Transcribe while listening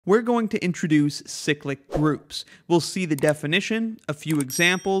We're going to introduce cyclic groups. We'll see the definition, a few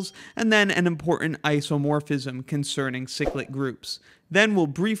examples, and then an important isomorphism concerning cyclic groups. Then we'll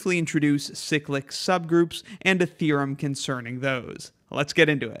briefly introduce cyclic subgroups and a theorem concerning those. Let's get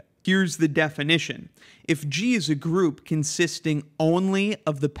into it. Here's the definition. If G is a group consisting only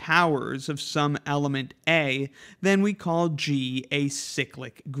of the powers of some element A, then we call G a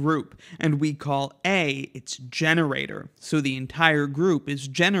cyclic group, and we call A its generator. So the entire group is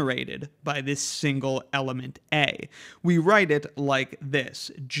generated by this single element A. We write it like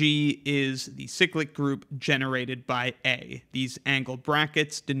this. G is the cyclic group generated by A. These angled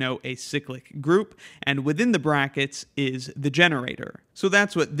brackets denote a cyclic group, and within the brackets is the generator. So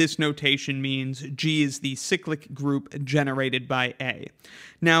that's what this notation means. G is the cyclic group generated by A.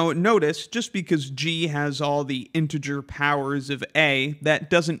 Now notice, just because G has all the integer powers of A, that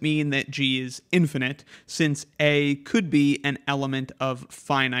doesn't mean that G is infinite, since A could be an element of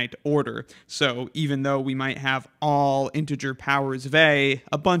finite order. So even though we might have all integer powers of A,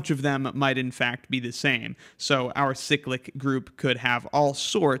 a bunch of them might in fact be the same. So our cyclic group could have all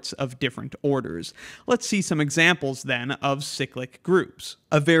sorts of different orders. Let's see some examples then of cyclic groups.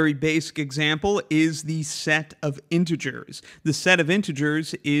 A very basic example is the set of integers. The set of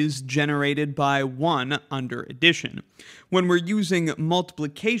integers is generated by 1 under addition. When we're using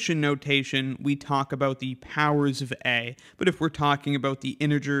multiplication notation, we talk about the powers of A, but if we're talking about the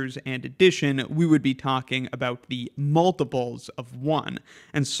integers and addition, we would be talking about the multiples of 1.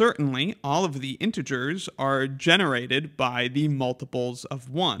 And certainly, all of the integers are generated by the multiples of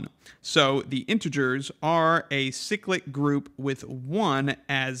 1. So the integers are a cyclic group with 1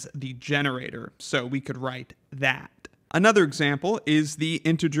 as the generator, so we could write that. Another example is the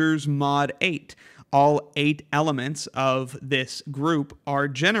integers mod 8. All 8 elements of this group are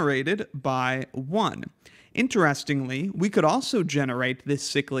generated by 1. Interestingly, we could also generate this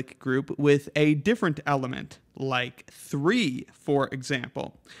cyclic group with a different element, like 3, for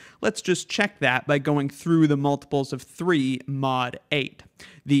example. Let's just check that by going through the multiples of 3 mod 8.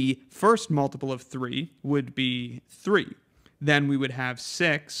 The first multiple of 3 would be 3. Then we would have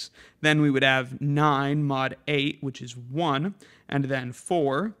 6, then we would have 9 mod 8, which is 1, and then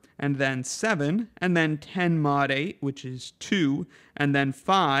 4, and then 7, and then 10 mod 8, which is 2, and then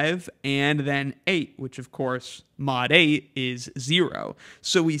 5, and then 8, which of course mod 8 is 0.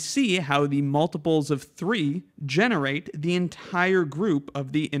 So we see how the multiples of 3 generate the entire group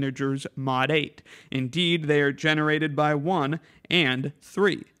of the integers mod 8. Indeed, they are generated by 1 and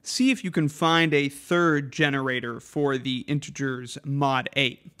 3. See if you can find a third generator for the integers mod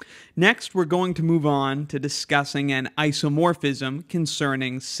 8. Next, we're going to move on to discussing an isomorphism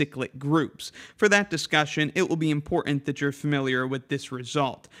concerning cyclic groups. For that discussion, it will be important that you're familiar with this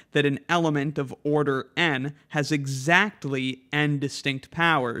result, that an element of order n has exactly n distinct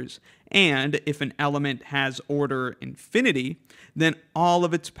powers, and if an element has order infinity, then all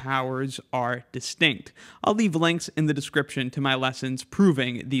of its powers are distinct. I'll leave links in the description to my lessons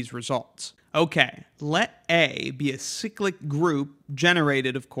proving these results. Okay, let A be a cyclic group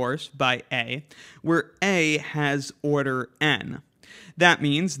generated, of course, by A, where A has order n. That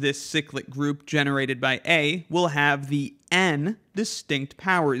means this cyclic group generated by A will have the n distinct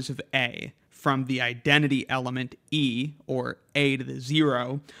powers of A, from the identity element E, or A to the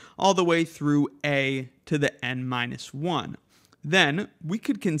 0, all the way through A to the n minus 1. Then we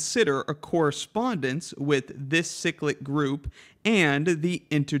could consider a correspondence with this cyclic group and the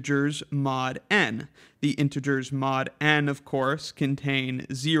integers mod n. The integers mod n, of course, contain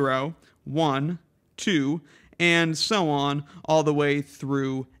 0, 1, 2, and so on, all the way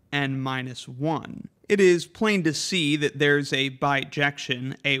through n minus 1. It is plain to see that there's a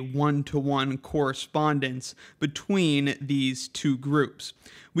bijection, a one-to-one correspondence between these two groups.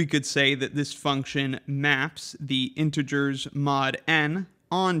 We could say that this function maps the integers mod n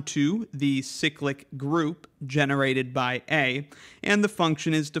onto the cyclic group generated by A, and the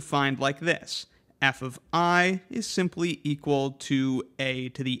function is defined like this. F of I is simply equal to A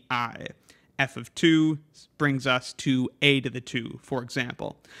to the I. F of 2 brings us to A to the 2, for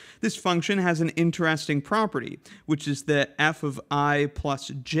example. This function has an interesting property, which is that f of I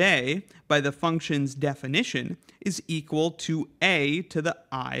plus j, by the function's definition, is equal to A to the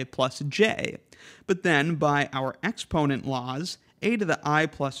I plus j. But then, by our exponent laws, A to the I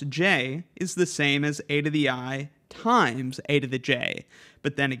plus j is the same as A to the I times A to the j.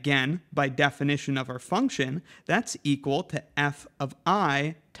 But then again, by definition of our function, that's equal to f of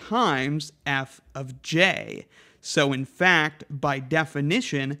I times f of j. So in fact, by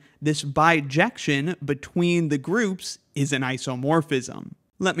definition, this bijection between the groups is an isomorphism.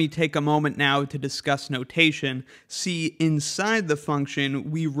 Let me take a moment now to discuss notation. See, inside the function,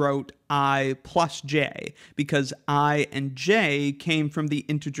 we wrote I plus j, because I and j came from the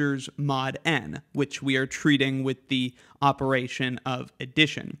integers mod n, which we are treating with the operation of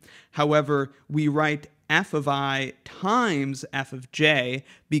addition. However, we write f of I times f of j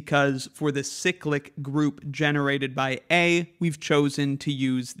because for the cyclic group generated by A, we've chosen to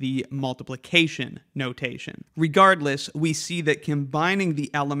use the multiplication notation. Regardless, we see that combining the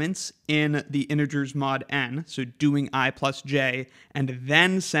elements in the integers mod n, so doing I plus j, and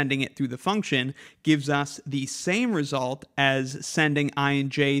then sending it through the function, gives us the same result as sending I and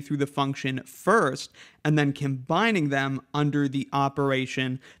j through the function first, and then combining them under the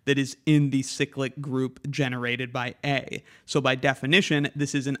operation that is in the cyclic group generated by A. So by definition,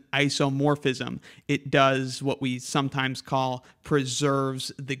 this is an isomorphism. It does what we sometimes call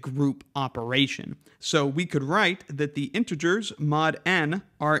preserves the group operation. So we could write that the integers mod n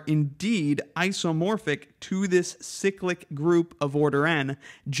are indeed isomorphic to this cyclic group of order n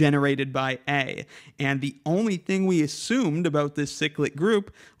generated by A. And the only thing we assumed about this cyclic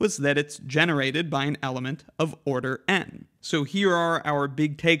group was that it's generated by an element of order n. So here are our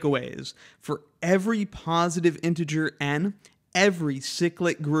big takeaways. For every positive integer n, every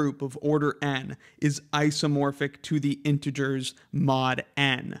cyclic group of order n is isomorphic to the integers mod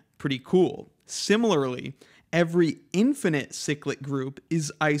n. Pretty cool. Similarly, every infinite cyclic group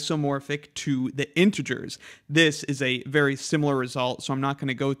is isomorphic to the integers. This is a very similar result, so I'm not going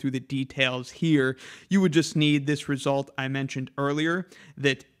to go through the details here. You would just need this result I mentioned earlier,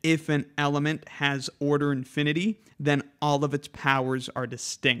 that if an element has order infinity, then all of its powers are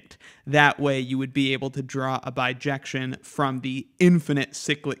distinct. That way you would be able to draw a bijection from the infinite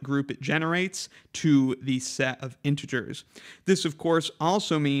cyclic group it generates to the set of integers. This, of course,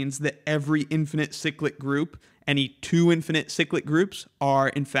 also means that every infinite cyclic group, any two infinite cyclic groups, are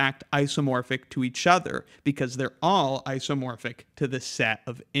in fact isomorphic to each other because they're all isomorphic to the set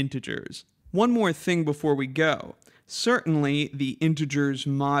of integers. One more thing before we go. Certainly, the integers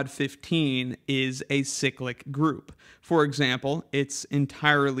mod 15 is a cyclic group. For example, it's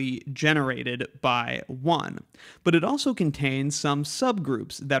entirely generated by 1. But it also contains some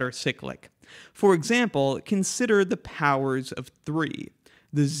subgroups that are cyclic. For example, consider the powers of 3.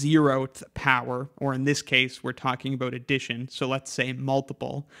 The 0th power, or in this case, we're talking about addition, so let's say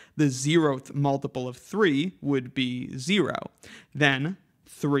multiple. The 0th multiple of 3 would be 0. Then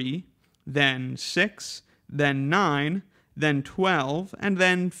 3, then 6, then 9, then 12, and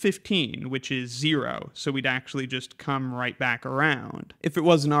then 15, which is 0, so we'd actually just come right back around. If it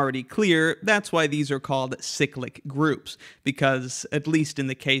wasn't already clear, that's why these are called cyclic groups, because, at least in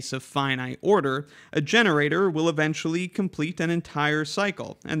the case of finite order, a generator will eventually complete an entire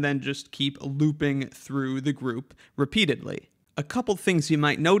cycle, and then just keep looping through the group repeatedly. A couple things you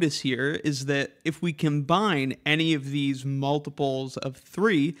might notice here is that if we combine any of these multiples of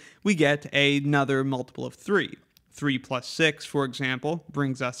 3, we get another multiple of 3. 3 plus 6, for example,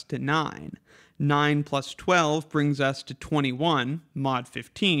 brings us to 9. 9 plus 12 brings us to 21. Mod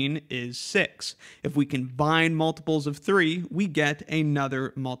 15 is 6. If we combine multiples of 3, we get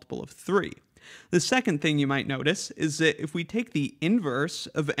another multiple of 3. The second thing you might notice is that if we take the inverse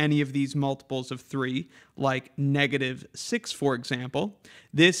of any of these multiples of 3, like negative 6, for example,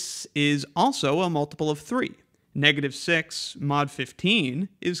 this is also a multiple of 3. Negative 6 mod 15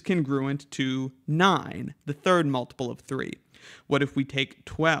 is congruent to 9, the third multiple of 3. What if we take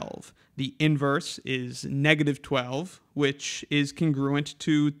 12? The inverse is negative 12, which is congruent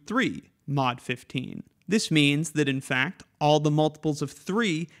to 3 mod 15. This means that, in fact, all the multiples of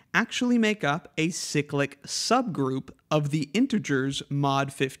 3 actually make up a cyclic subgroup of the integers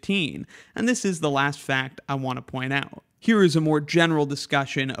mod 15, and this is the last fact I want to point out. Here is a more general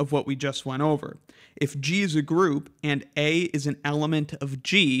discussion of what we just went over. If G is a group and A is an element of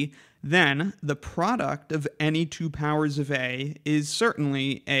G, then the product of any two powers of A is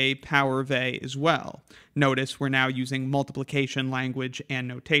certainly a power of A as well. Notice we're now using multiplication language and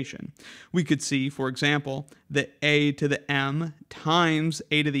notation. We could see, for example, that A to the m times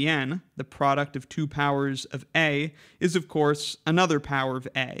A to the n, the product of two powers of A, is of course another power of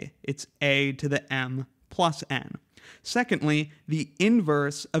A. It's A to the m plus n. Secondly, the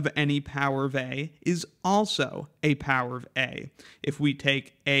inverse of any power of A is also a power of A. If we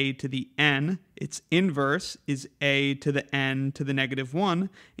take A to the n, its inverse is A to the n to the negative 1,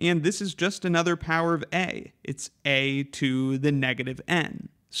 and this is just another power of A. It's A to the negative n.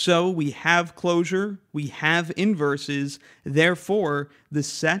 So we have closure, we have inverses, therefore the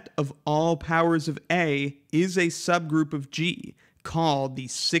set of all powers of A is a subgroup of G. called the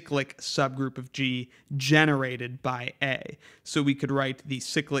cyclic subgroup of G generated by A. So we could write the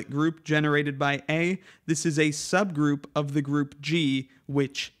cyclic group generated by A. This is a subgroup of the group G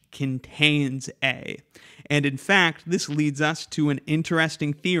which contains A. And in fact, this leads us to an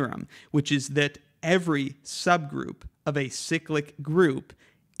interesting theorem, which is that every subgroup of a cyclic group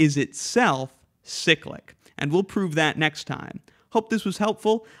is itself cyclic. And we'll prove that next time. Hope this was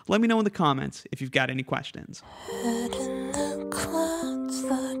helpful. Let me know in the comments if you've got any questions.